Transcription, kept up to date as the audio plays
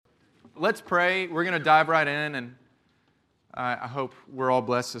Let's pray. We're going to dive right in, and I hope we're all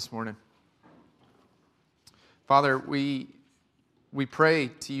blessed this morning. Father, we pray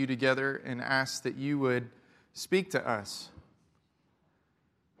to you together and ask that you would speak to us.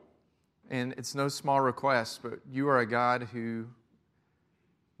 And it's no small request, but you are a God who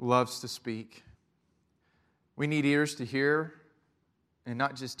loves to speak. We need ears to hear, and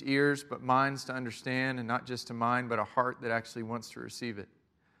not just ears, but minds to understand, and not just a mind, but a heart that actually wants to receive it.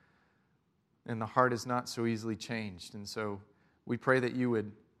 And the heart is not so easily changed. And so we pray that you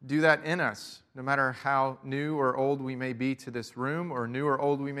would do that in us, no matter how new or old we may be to this room, or new or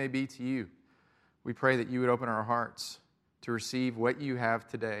old we may be to you. We pray that you would open our hearts to receive what you have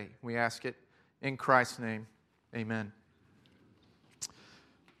today. We ask it in Christ's name. Amen.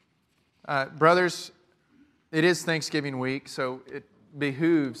 Brothers, it is Thanksgiving week, so it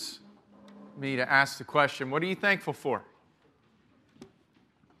behooves me to ask the question, what are you thankful for?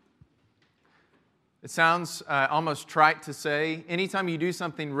 It sounds almost trite to say. Anytime you do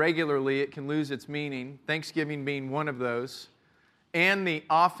something regularly, it can lose its meaning, Thanksgiving being one of those, and the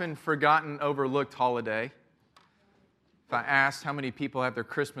often forgotten, overlooked holiday. If I asked how many people have their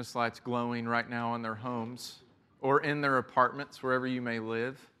Christmas lights glowing right now in their homes or in their apartments, wherever you may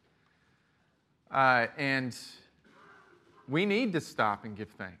live. And we need to stop and give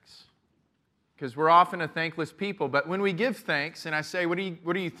thanks, because we're often a thankless people. But when we give thanks, and I say, what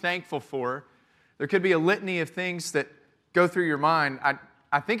are you thankful for? There could be a litany of things that go through your mind.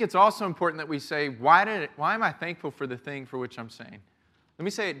 I think it's also important that we say, why am I thankful for the thing for which I'm saying? Let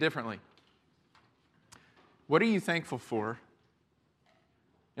me say it differently. What are you thankful for?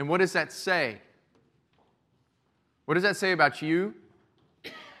 And what does that say? What does that say about you?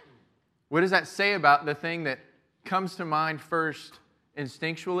 What does that say about the thing that comes to mind first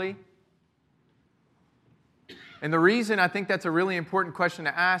instinctually? And the reason I think that's a really important question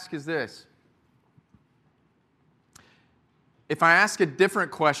to ask is this. If I ask a different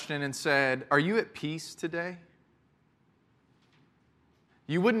question and said, are you at peace today?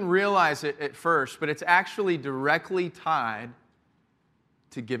 You wouldn't realize it at first, but it's actually directly tied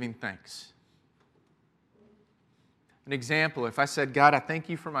to giving thanks. An example, if I said, God, I thank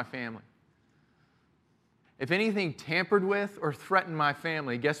you for my family. If anything tampered with or threatened my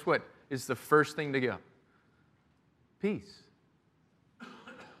family, guess what is the first thing to go? Peace.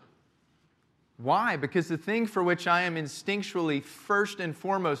 Why? Because the thing for which I am instinctually first and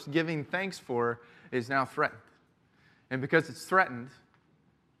foremost giving thanks for is now threatened. And because it's threatened,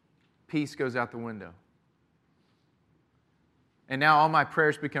 peace goes out the window. And now all my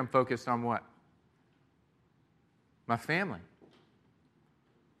prayers become focused on what? My family.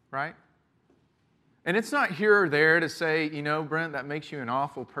 Right? And it's not here or there to say, you know, Brent, that makes you an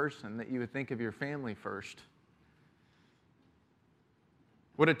awful person that you would think of your family first.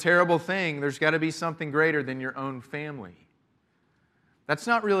 What a terrible thing. There's got to be something greater than your own family. That's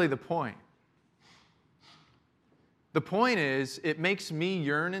not really the point. The point is, it makes me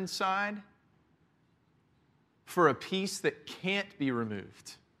yearn inside for a peace that can't be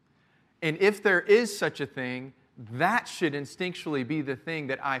removed. And if there is such a thing, that should instinctually be the thing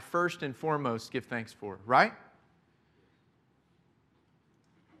that I first and foremost give thanks for, right?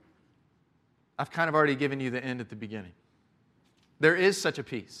 I've kind of already given you the end at the beginning. There is such a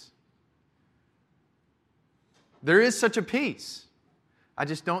peace. There is such a peace. I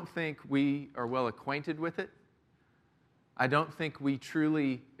just don't think we are well acquainted with it. I don't think we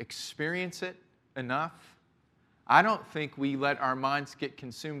truly experience it enough. I don't think we let our minds get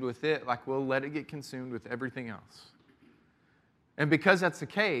consumed with it like we'll let it get consumed with everything else. And because that's the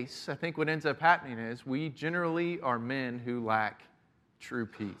case, I think what ends up happening is we generally are men who lack true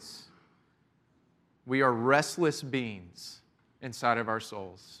peace. We are restless beings inside of our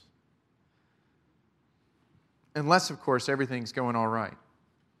souls. Unless, of course, everything's going all right.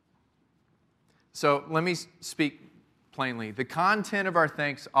 So let me speak plainly. The content of our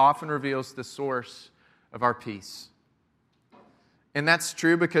thanks often reveals the source of our peace. And that's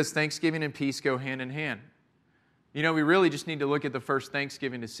true because thanksgiving and peace go hand in hand. You know, we really just need to look at the first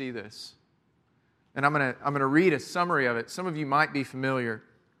Thanksgiving to see this. And I'm going to read a summary of it. Some of you might be familiar.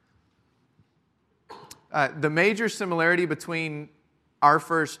 The major similarity between our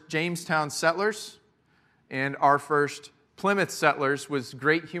first Jamestown settlers and our first Plymouth settlers was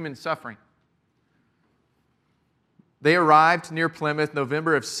great human suffering. They arrived near Plymouth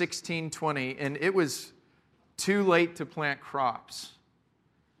November of 1620, and it was too late to plant crops.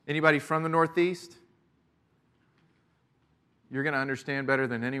 Anybody from the Northeast? You're going to understand better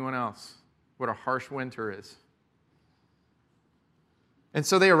than anyone else what a harsh winter is. And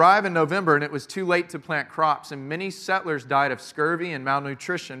so they arrive in November, and it was too late to plant crops, and many settlers died of scurvy and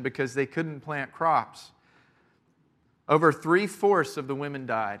malnutrition because they couldn't plant crops. Over 3/4 of the women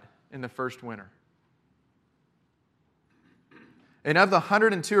died in the first winter. And of the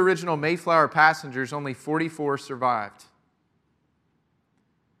 102 original Mayflower passengers, only 44 survived.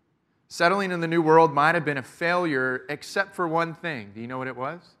 Settling in the New World might have been a failure except for one thing. Do you know what it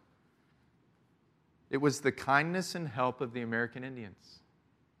was? It was the kindness and help of the American Indians,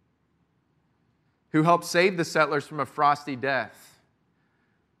 who helped save the settlers from a frosty death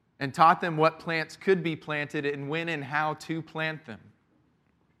and taught them what plants could be planted and when and how to plant them.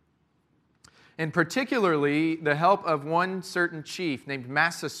 And particularly the help of one certain chief named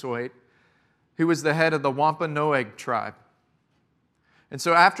Massasoit, who was the head of the Wampanoag tribe. And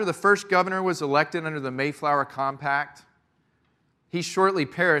so after the first governor was elected under the Mayflower Compact, he shortly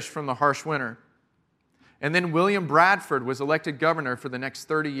perished from the harsh winter. And then William Bradford was elected governor for the next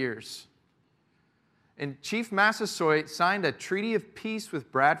 30 years. And Chief Massasoit signed a treaty of peace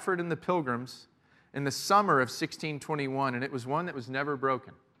with Bradford and the Pilgrims in the summer of 1621, and it was one that was never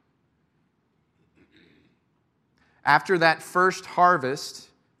broken. After that first harvest,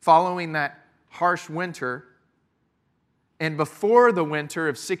 following that harsh winter, and before the winter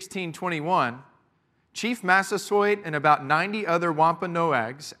of 1621, Chief Massasoit and about 90 other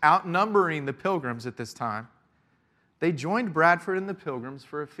Wampanoags, outnumbering the Pilgrims at this time, they joined Bradford and the Pilgrims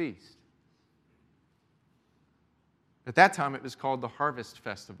for a feast. At that time, it was called the Harvest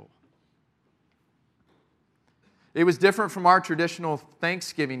Festival. It was different from our traditional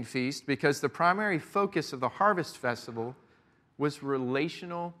Thanksgiving feast because the primary focus of the Harvest Festival was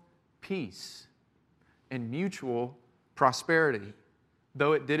relational peace and mutual prosperity,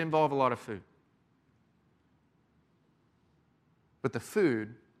 though it did involve a lot of food. But the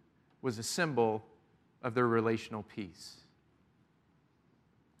food was a symbol of their relational peace.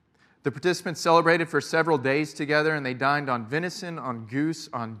 The participants celebrated for several days together, and they dined on venison, on goose,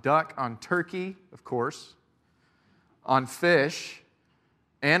 on duck, on turkey, of course, on fish,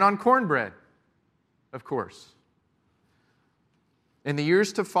 and on cornbread, of course. In the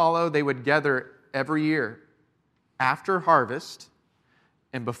years to follow, they would gather every year after harvest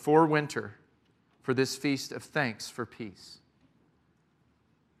and before winter for this feast of thanks for peace.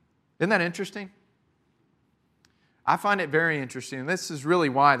 Isn't that interesting? I find it very interesting, and this is really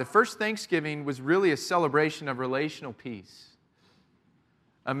why. The first Thanksgiving was really a celebration of relational peace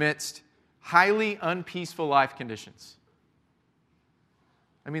amidst highly unpeaceful life conditions.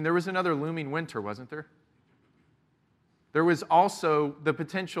 I mean, there was another looming winter, wasn't there? There was also the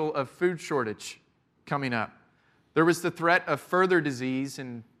potential of food shortage coming up. There was the threat of further disease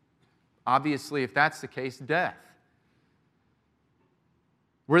and, obviously, if that's the case, death.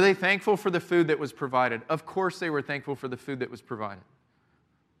 Were they thankful for the food that was provided? Of course they were thankful for the food that was provided.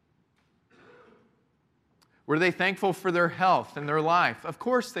 Were they thankful for their health and their life? Of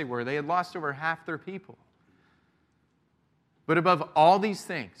course they were. They had lost over half their people. But above all these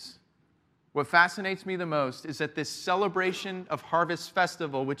things, what fascinates me the most is that this celebration of Harvest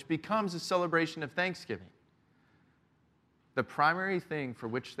Festival, which becomes a celebration of Thanksgiving, the primary thing for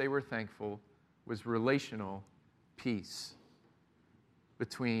which they were thankful was relational peace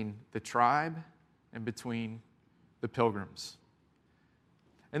between the tribe and between the Pilgrims.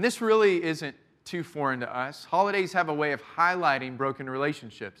 And this really isn't too foreign to us. Holidays have a way of highlighting broken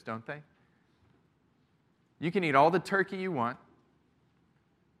relationships, don't they? You can eat all the turkey you want,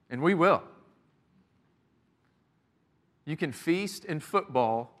 and we will. You can feast in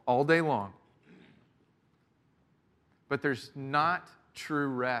football all day long. But there's not true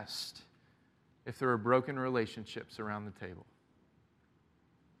rest if there are broken relationships around the table.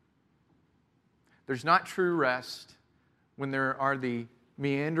 There's not true rest when there are the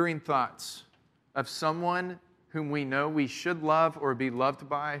meandering thoughts of someone whom we know we should love or be loved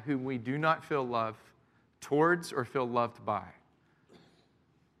by, whom we do not feel love towards or feel loved by.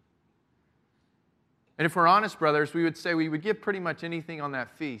 And if we're honest, brothers, we would say we would give pretty much anything on that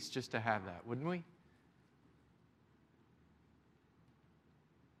feast just to have that, wouldn't we?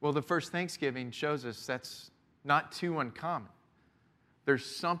 Well, the first Thanksgiving shows us that's not too uncommon. There's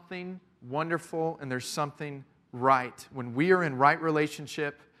something wonderful and there's something right when we are in right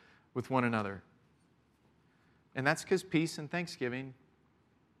relationship with one another. And that's because peace and Thanksgiving,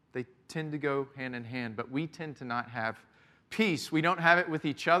 they tend to go hand in hand, but we tend to not have peace. We don't have it with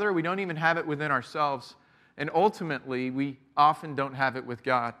each other. We don't even have it within ourselves. And ultimately, we often don't have it with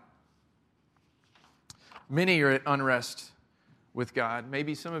God. Many are at unrest with God,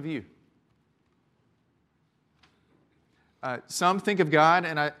 maybe some of you. Some think of God,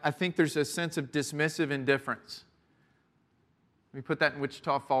 and I think there's a sense of dismissive indifference. Let me put that in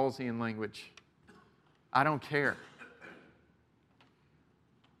Wichita Fallsian language. I don't care.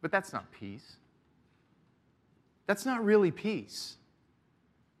 But that's not peace. That's not really peace.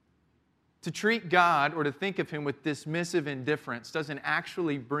 To treat God or to think of Him with dismissive indifference doesn't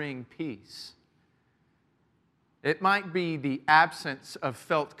actually bring peace. It might be the absence of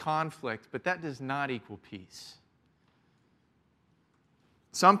felt conflict, but that does not equal peace.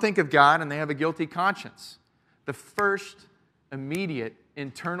 Some think of God and they have a guilty conscience. The first immediate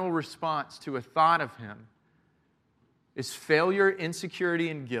internal response to a thought of Him is failure, insecurity,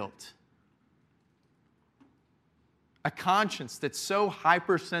 and guilt. A conscience that's so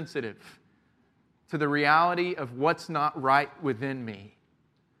hypersensitive to the reality of what's not right within me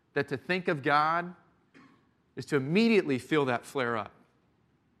that to think of God is to immediately feel that flare up.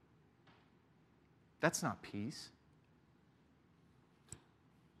 That's not peace.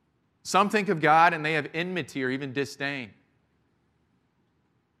 Some think of God and they have enmity or even disdain.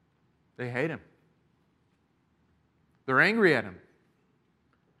 They hate Him. They're angry at Him.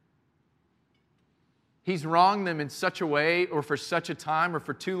 He's wronged them in such a way or for such a time or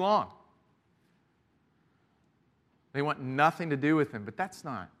for too long. They want nothing to do with Him, but that's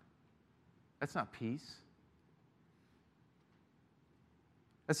not peace.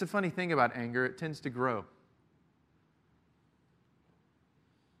 That's the funny thing about anger. It tends to grow.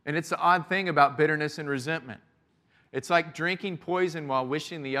 And it's the odd thing about bitterness and resentment. It's like drinking poison while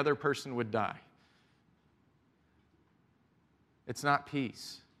wishing the other person would die. It's not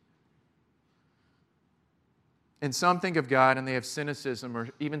peace. And some think of God and they have cynicism or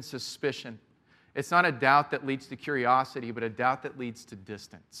even suspicion. It's not a doubt that leads to curiosity, but a doubt that leads to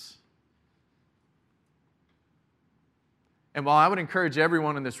distance. And while I would encourage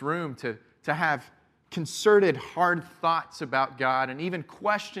everyone in this room to have concerted, hard thoughts about God and even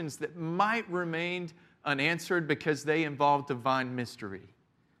questions that might remain unanswered because they involve divine mystery,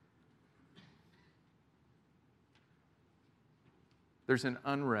 there's an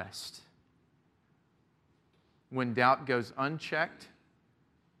unrest when doubt goes unchecked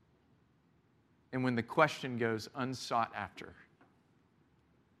and when the question goes unsought after.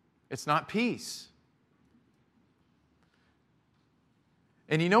 It's not peace.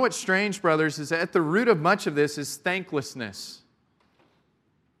 And you know what's strange, brothers, is that at the root of much of this is thanklessness.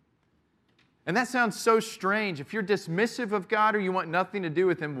 And that sounds so strange. If you're dismissive of God or you want nothing to do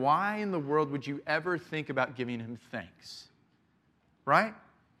with Him, why in the world would you ever think about giving Him thanks? Right?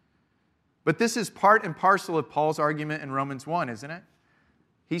 But this is part and parcel of Paul's argument in Romans 1, isn't it?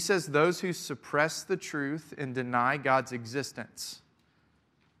 He says those who suppress the truth and deny God's existence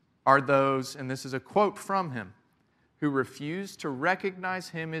are those, and this is a quote from him, who refuse to recognize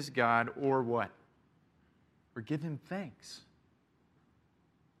Him as God or what? Or give Him thanks.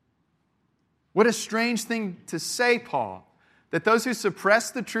 What a strange thing to say, Paul, that those who suppress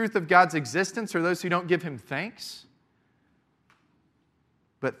the truth of God's existence are those who don't give Him thanks.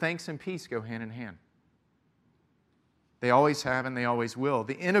 But thanks and peace go hand in hand. They always have and they always will.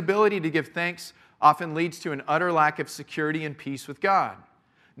 The inability to give thanks often leads to an utter lack of security and peace with God.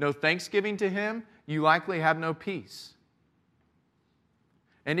 No thanksgiving to Him, you likely have no peace.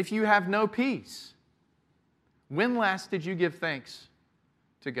 And if you have no peace, when last did you give thanks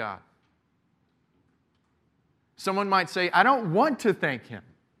to God? Someone might say, I don't want to thank Him.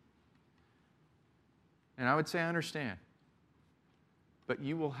 And I would say, I understand. But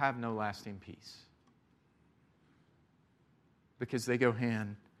you will have no lasting peace. Because they go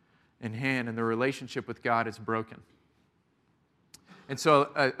hand in hand and the relationship with God is broken. And so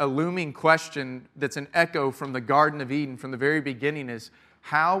a looming question that's an echo from the Garden of Eden from the very beginning is,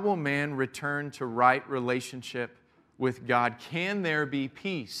 how will man return to right relationship with God? Can there be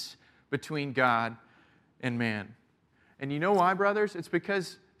peace between God and man? And you know why, brothers? It's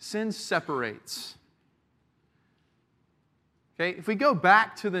because sin separates. Okay? If we go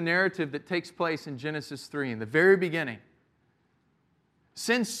back to the narrative that takes place in Genesis 3, in the very beginning,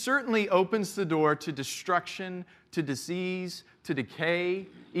 sin certainly opens the door to destruction, to disease, to decay,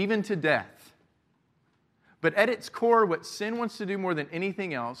 even to death. But at its core, what sin wants to do more than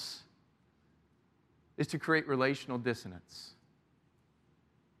anything else is to create relational dissonance,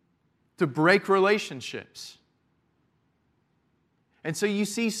 to break relationships. And so you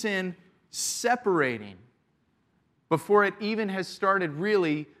see sin separating before it even has started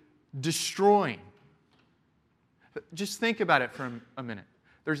really destroying. Just think about it for a minute.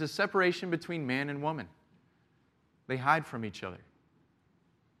 There's a separation between man and woman. They hide from each other.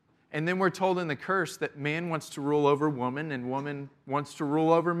 And then we're told in the curse that man wants to rule over woman and woman wants to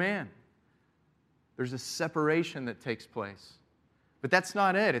rule over man. There's a separation that takes place. But that's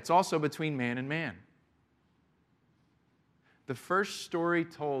not it. It's also between man and man. The first story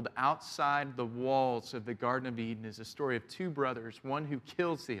told outside the walls of the Garden of Eden is a story of two brothers, one who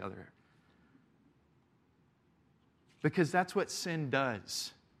kills the other. Because that's what sin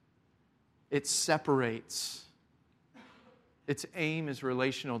does. It separates. Its aim is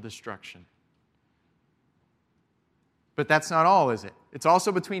relational destruction. But that's not all, is it? It's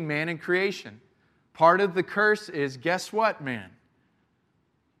also between man and creation. Part of the curse is, guess what, man?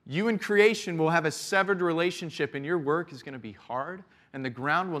 You and creation will have a severed relationship, and your work is going to be hard, and the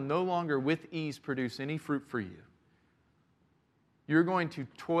ground will no longer with ease produce any fruit for you. You're going to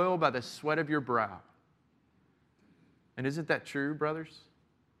toil by the sweat of your brow. And isn't that true, brothers?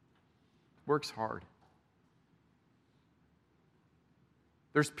 Work's hard.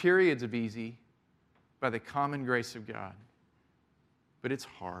 There's periods of easy by the common grace of God, but it's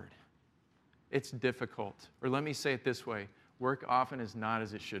hard. It's difficult. Or let me say it this way, work often is not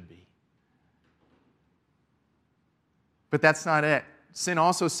as it should be. But that's not it. Sin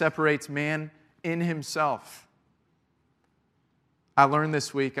also separates man in himself. I learned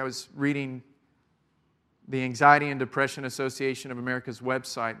this week, I was reading the Anxiety and Depression Association of America's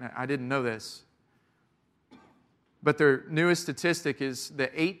website, and I didn't know this. But their newest statistic is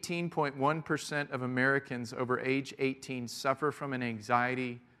that 18.1% of Americans over age 18 suffer from an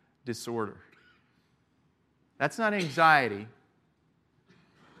anxiety disorder. That's not anxiety,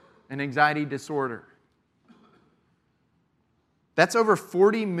 an anxiety disorder. That's over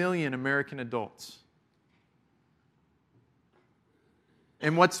 40 million American adults.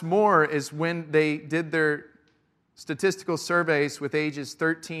 And what's more is when they did their statistical surveys with ages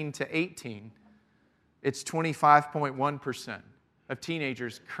 13 to 18, it's 25.1% of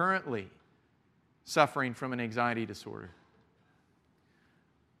teenagers currently suffering from an anxiety disorder.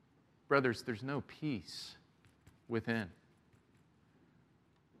 Brothers, there's no peace within.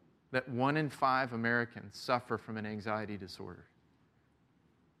 That 1 in 5 Americans suffer from an anxiety disorder.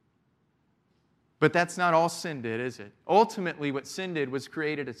 But that's not all sin did, is it? Ultimately, what sin did was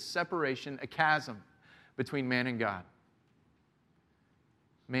created a separation, a chasm between man and God.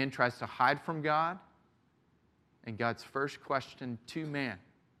 Man tries to hide from God, and God's first question to man,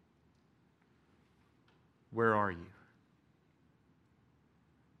 where are you?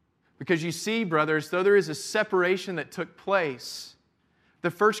 Because you see, brothers, though there is a separation that took place,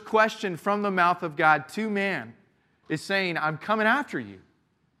 the first question from the mouth of God to man is saying, I'm coming after you.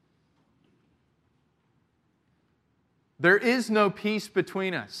 There is no peace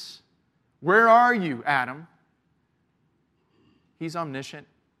between us. Where are you, Adam? He's omniscient.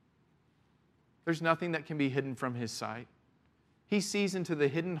 There's nothing that can be hidden from His sight. He sees into the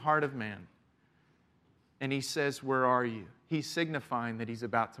hidden heart of man. And He says, where are you? He's signifying that He's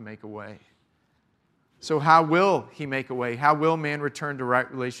about to make a way. So how will He make a way? How will man return to right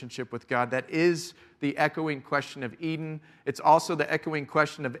relationship with God? That is the echoing question of Eden. It's also the echoing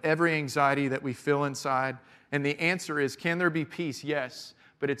question of every anxiety that we feel inside. And the answer is, can there be peace? Yes,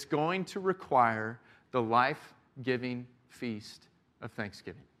 but it's going to require the life-giving feast of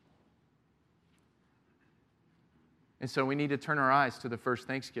Thanksgiving. And so we need to turn our eyes to the first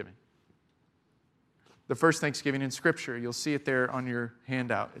Thanksgiving. The first Thanksgiving in Scripture. You'll see it there on your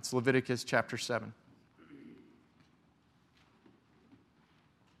handout. It's Leviticus chapter 7.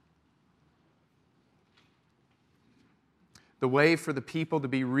 The way for the people to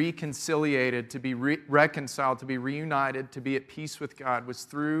be reconciliated, to be reconciled, to be reunited, to be at peace with God was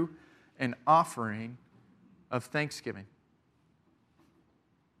through an offering of thanksgiving.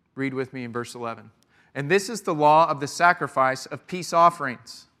 Read with me in verse 11. And this is the law of the sacrifice of peace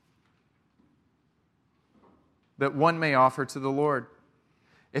offerings that one may offer to the Lord.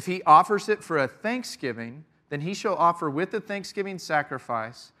 If he offers it for a thanksgiving, then he shall offer with the thanksgiving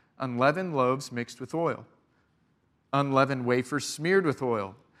sacrifice unleavened loaves mixed with oil, unleavened wafers smeared with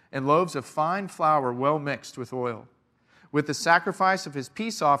oil, and loaves of fine flour well mixed with oil. With the sacrifice of his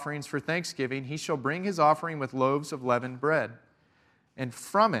peace offerings for thanksgiving, he shall bring his offering with loaves of leavened bread. And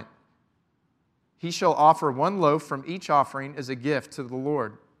from it he shall offer one loaf from each offering as a gift to the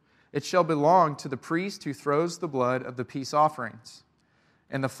Lord. It shall belong to the priest who throws the blood of the peace offerings.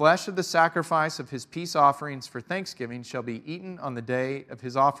 And the flesh of the sacrifice of his peace offerings for thanksgiving shall be eaten on the day of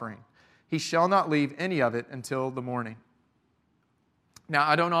his offering. He shall not leave any of it until the morning. Now,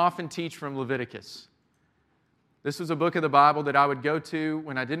 I don't often teach from Leviticus. This was a book of the Bible that I would go to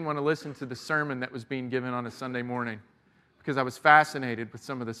when I didn't want to listen to the sermon that was being given on a Sunday morning, because I was fascinated with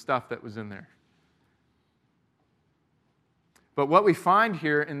some of the stuff that was in there. But what we find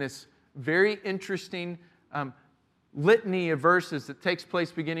here in this very interesting litany of verses that takes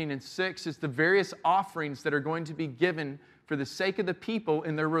place beginning in 6 is the various offerings that are going to be given for the sake of the people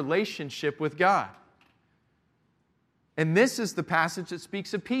in their relationship with God. And this is the passage that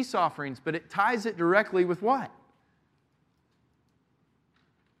speaks of peace offerings, but it ties it directly with what?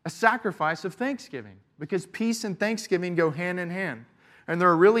 A sacrifice of thanksgiving, because peace and thanksgiving go hand in hand. And there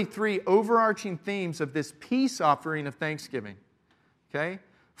are really three overarching themes of this peace offering of thanksgiving. Okay?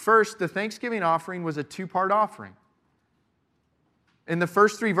 First, the thanksgiving offering was a two-part offering. In the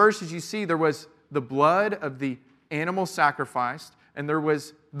first three verses, you see there was the blood of the animal sacrificed, and there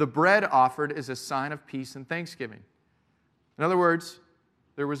was the bread offered as a sign of peace and thanksgiving. In other words,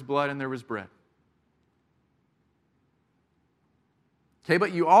 there was blood and there was bread. Okay,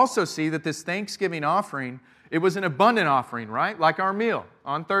 but you also see that this thanksgiving offering, it was an abundant offering, right? Like our meal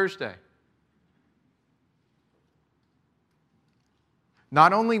on Thursday.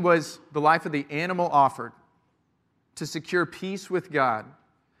 Not only was the life of the animal offered to secure peace with God,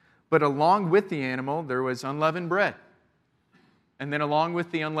 but along with the animal, there was unleavened bread. And then along with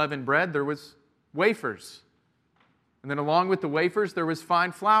the unleavened bread, there was wafers. And then along with the wafers, there was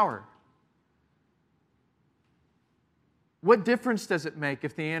fine flour. What difference does it make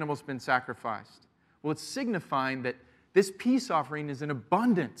if the animal's been sacrificed? Well, it's signifying that this peace offering is an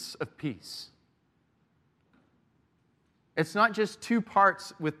abundance of peace. It's not just two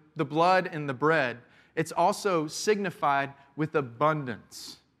parts with the blood and the bread. It's also signified with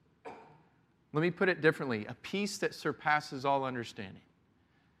abundance. Let me put it differently. A peace that surpasses all understanding.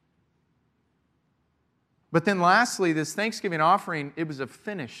 But then lastly, this Thanksgiving offering, it was a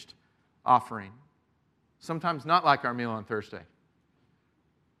finished offering. Sometimes not like our meal on Thursday.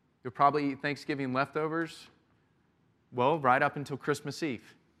 You'll probably eat Thanksgiving leftovers, well, right up until Christmas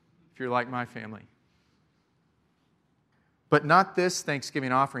Eve, if you're like my family. But not this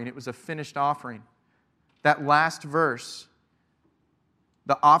Thanksgiving offering. It was a finished offering. That last verse,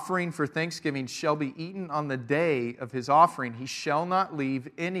 the offering for thanksgiving shall be eaten on the day of his offering. He shall not leave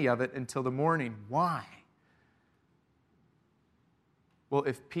any of it until the morning. Why? Well,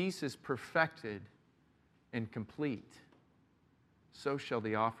 if peace is perfected and complete, so shall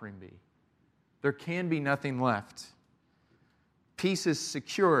the offering be. There can be nothing left. Peace is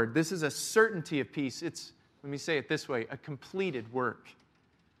secured. This is a certainty of peace. It's, let me say it this way, a completed work.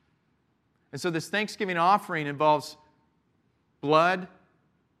 And so this Thanksgiving offering involves blood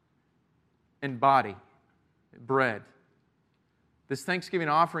and body, bread. This Thanksgiving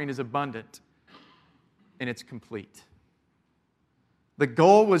offering is abundant and it's complete. The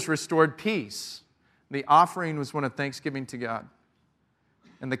goal was restored peace. The offering was one of thanksgiving to God.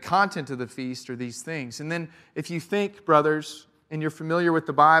 And the content of the feast are these things. And then if you think, brothers, and you're familiar with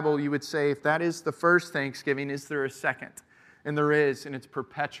the Bible, you would say, if that is the first Thanksgiving, is there a second? And there is, and it's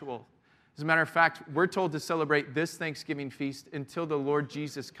perpetual. As a matter of fact, we're told to celebrate this Thanksgiving feast until the Lord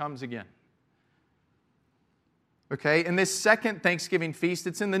Jesus comes again. Okay, and this second Thanksgiving feast,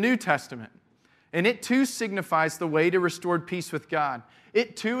 it's in the New Testament. And it too signifies the way to restored peace with God.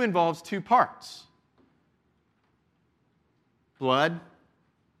 It too involves two parts: blood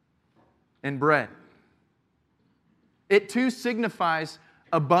and bread. It too signifies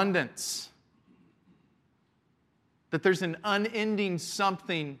abundance. That there's an unending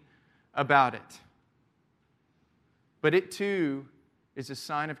something about it. But it too is a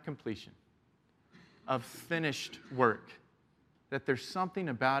sign of completion, of finished work. That there's something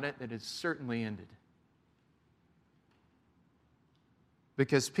about it that is certainly ended.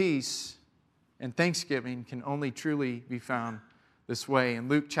 Because peace and thanksgiving can only truly be found this way. In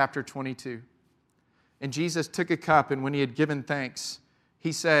Luke chapter 22, and Jesus took a cup, and when he had given thanks,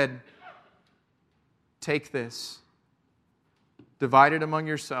 he said, "Take this, divide it among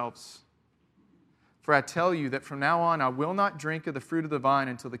yourselves. For I tell you that from now on I will not drink of the fruit of the vine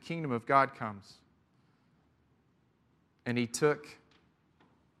until the kingdom of God comes." And he took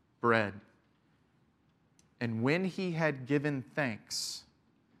bread. And when he had given thanks,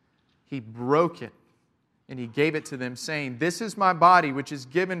 he broke it and he gave it to them, saying, "This is my body, which is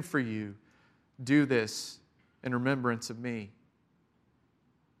given for you. Do this in remembrance of me."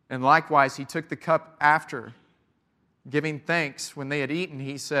 And likewise, he took the cup after giving thanks. When they had eaten,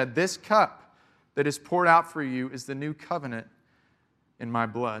 he said, "This cup that is poured out for you is the new covenant in my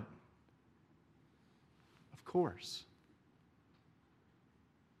blood." Of course.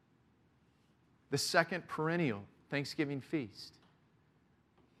 The second perennial Thanksgiving feast.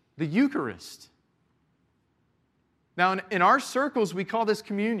 The Eucharist. Now, in our circles, we call this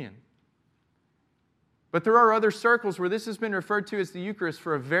communion. But there are other circles where this has been referred to as the Eucharist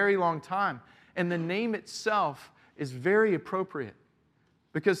for a very long time. And the name itself is very appropriate.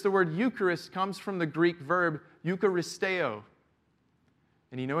 Because the word Eucharist comes from the Greek verb eucharisteo.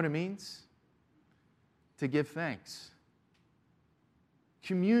 And you know what it means? To give thanks.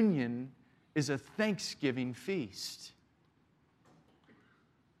 Communion is a thanksgiving feast.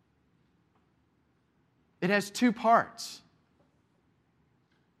 It has two parts.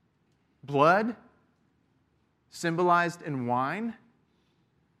 Blood, symbolized in wine,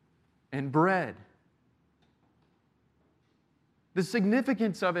 and bread. The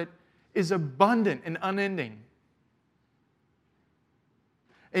significance of it is abundant and unending.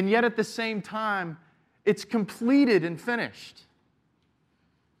 And yet at the same time, it's completed and finished.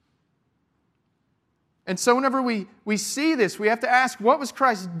 And so whenever we see this, we have to ask, what was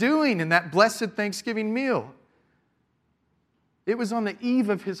Christ doing in that blessed Thanksgiving meal? It was on the eve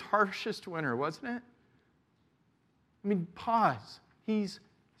of His harshest winter, wasn't it? I mean, pause. He's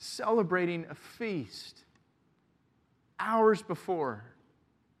celebrating a feast hours before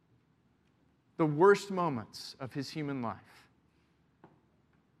the worst moments of His human life.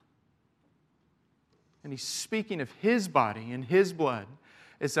 And He's speaking of His body and His blood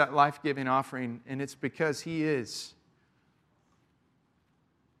as that life-giving offering, and it's because He is.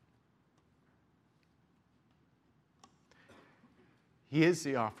 He is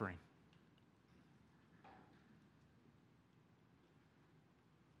the offering.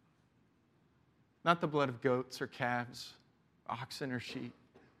 Not the blood of goats or calves, oxen or sheep.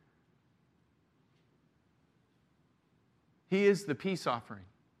 He is the peace offering.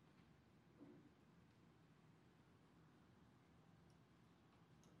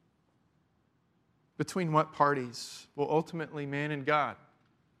 Between what parties? Well, ultimately, man and God.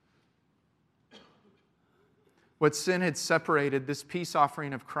 What sin had separated, this peace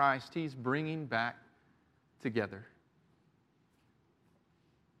offering of Christ, He's bringing back together.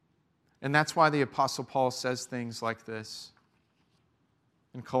 And that's why the Apostle Paul says things like this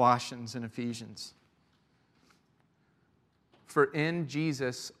in Colossians and Ephesians. For in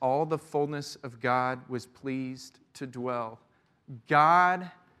Jesus all the fullness of God was pleased to dwell. God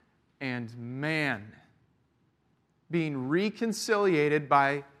and man being reconciliated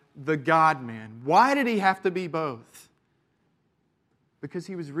by the God-man. Why did He have to be both? Because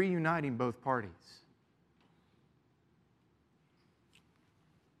He was reuniting both parties.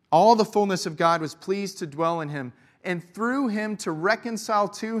 All the fullness of God was pleased to dwell in Him, and through Him to reconcile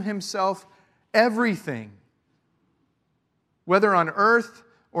to Himself everything, whether on earth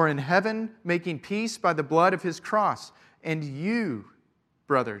or in heaven, making peace by the blood of His cross. And you,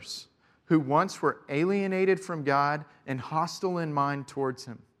 brothers, who once were alienated from God and hostile in mind towards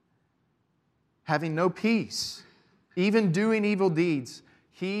Him, having no peace, even doing evil deeds,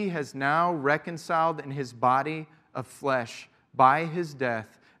 He has now reconciled in His body of flesh by His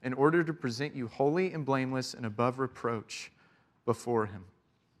death, in order to present you holy and blameless and above reproach before Him.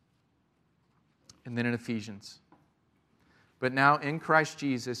 And then in Ephesians, but now in Christ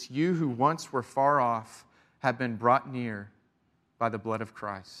Jesus, you who once were far off have been brought near by the blood of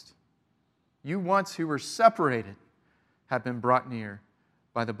Christ. You once who were separated have been brought near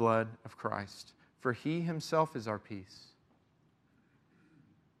by the blood of Christ. For He Himself is our peace,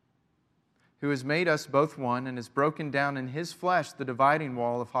 who has made us both one and has broken down in His flesh the dividing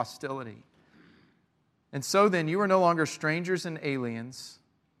wall of hostility. And so then you are no longer strangers and aliens,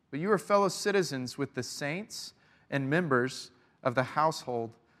 but you are fellow citizens with the saints and members of the household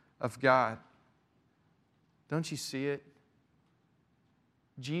of God. Don't you see it?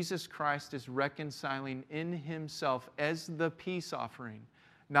 Jesus Christ is reconciling in Himself as the peace offering,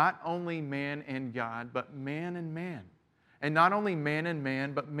 not only man and God, but man and man. And not only man and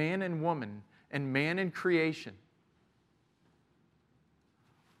man, but man and woman, and man and creation.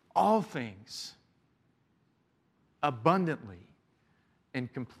 All things abundantly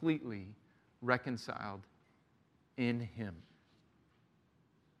and completely reconciled in Him.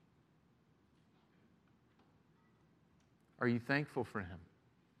 Are you thankful for Him?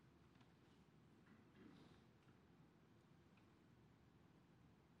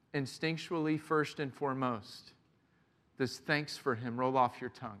 Instinctually, first and foremost, does thanks for Him roll off your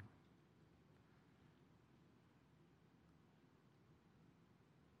tongue?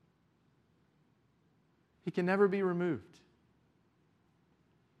 He can never be removed.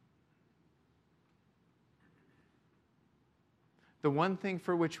 The one thing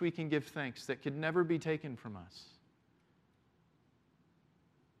for which we can give thanks that could never be taken from us.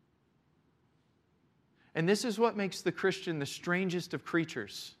 And this is what makes the Christian the strangest of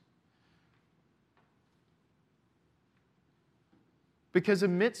creatures. Because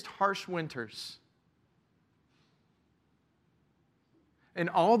amidst harsh winters and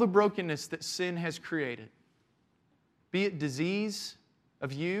all the brokenness that sin has created, be it disease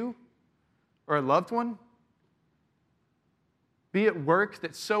of you or a loved one, be it work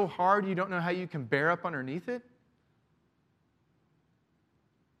that's so hard you don't know how you can bear up underneath it,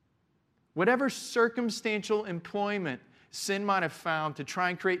 whatever circumstantial employment sin might have found to try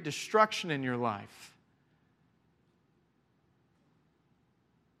and create destruction in your life,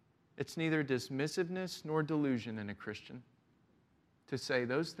 It's neither dismissiveness nor delusion in a Christian to say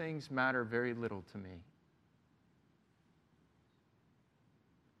those things matter very little to me.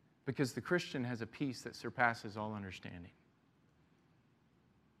 Because the Christian has a peace that surpasses all understanding.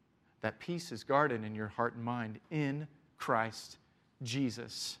 That peace is guarded in your heart and mind in Christ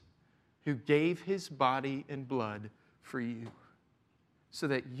Jesus, who gave His body and blood for you, so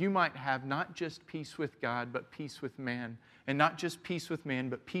that you might have not just peace with God, but peace with man. And not just peace with man,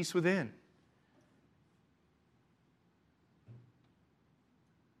 but peace within.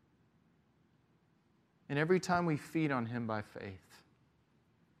 And every time we feed on Him by faith,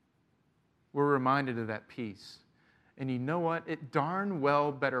 we're reminded of that peace. And you know what? It darn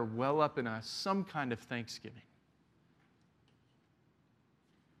well better well up in us some kind of thanksgiving.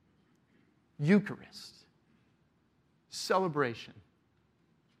 Eucharist. Celebration.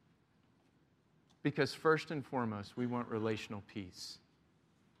 Because first and foremost, we want relational peace.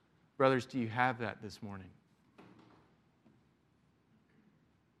 Brothers, do you have that this morning?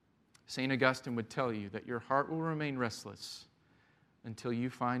 St. Augustine would tell you that your heart will remain restless until you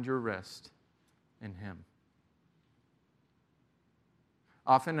find your rest in Him.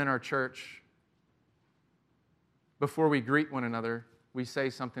 Often in our church, before we greet one another, we say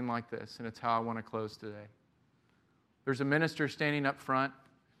something like this, and it's how I want to close today. There's a minister standing up front.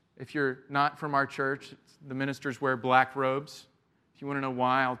 If you're not from our church, the ministers wear black robes. If you want to know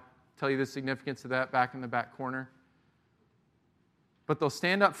why, I'll tell you the significance of that back in the back corner. But they'll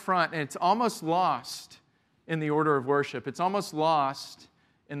stand up front, and it's almost lost in the order of worship. It's almost lost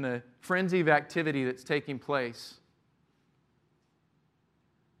in the frenzy of activity that's taking place.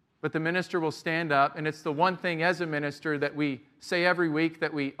 But the minister will stand up, and it's the one thing as a minister that we say every week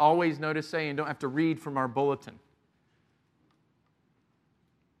that we always know to say and don't have to read from our bulletin.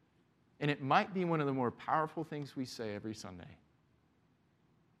 And it might be one of the more powerful things we say every Sunday.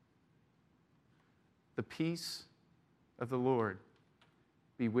 The peace of the Lord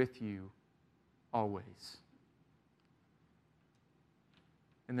be with you always.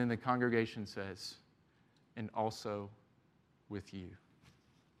 And then the congregation says, and also with you.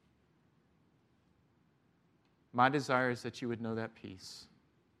 My desire is that you would know that peace.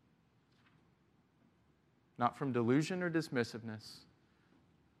 Not from delusion or dismissiveness,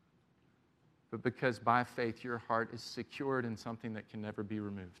 but because by faith your heart is secured in something that can never be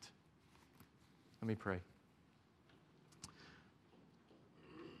removed. Let me pray.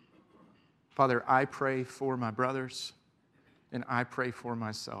 Father, I pray for my brothers, and I pray for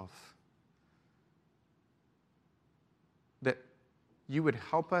myself, that you would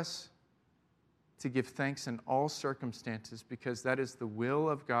help us to give thanks in all circumstances, because that is the will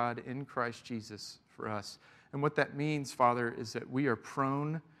of God in Christ Jesus for us. And what that means, Father, is that we are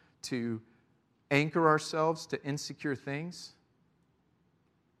prone to anchor ourselves to insecure things.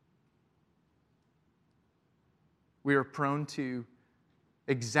 We are prone to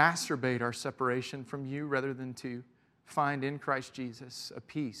exacerbate our separation from you rather than to find in Christ Jesus a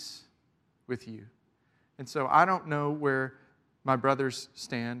peace with you. And so I don't know where my brothers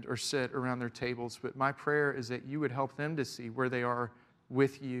stand or sit around their tables, but my prayer is that you would help them to see where they are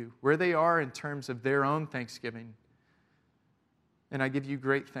with you, where they are in terms of their own thanksgiving. And I give you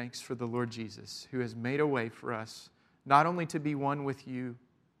great thanks for the Lord Jesus, who has made a way for us, not only to be one with you,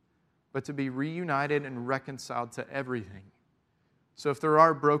 but to be reunited and reconciled to everything. So if there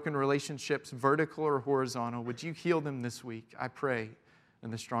are broken relationships, vertical or horizontal, would you heal them this week? I pray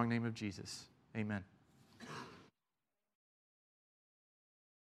in the strong name of Jesus. Amen.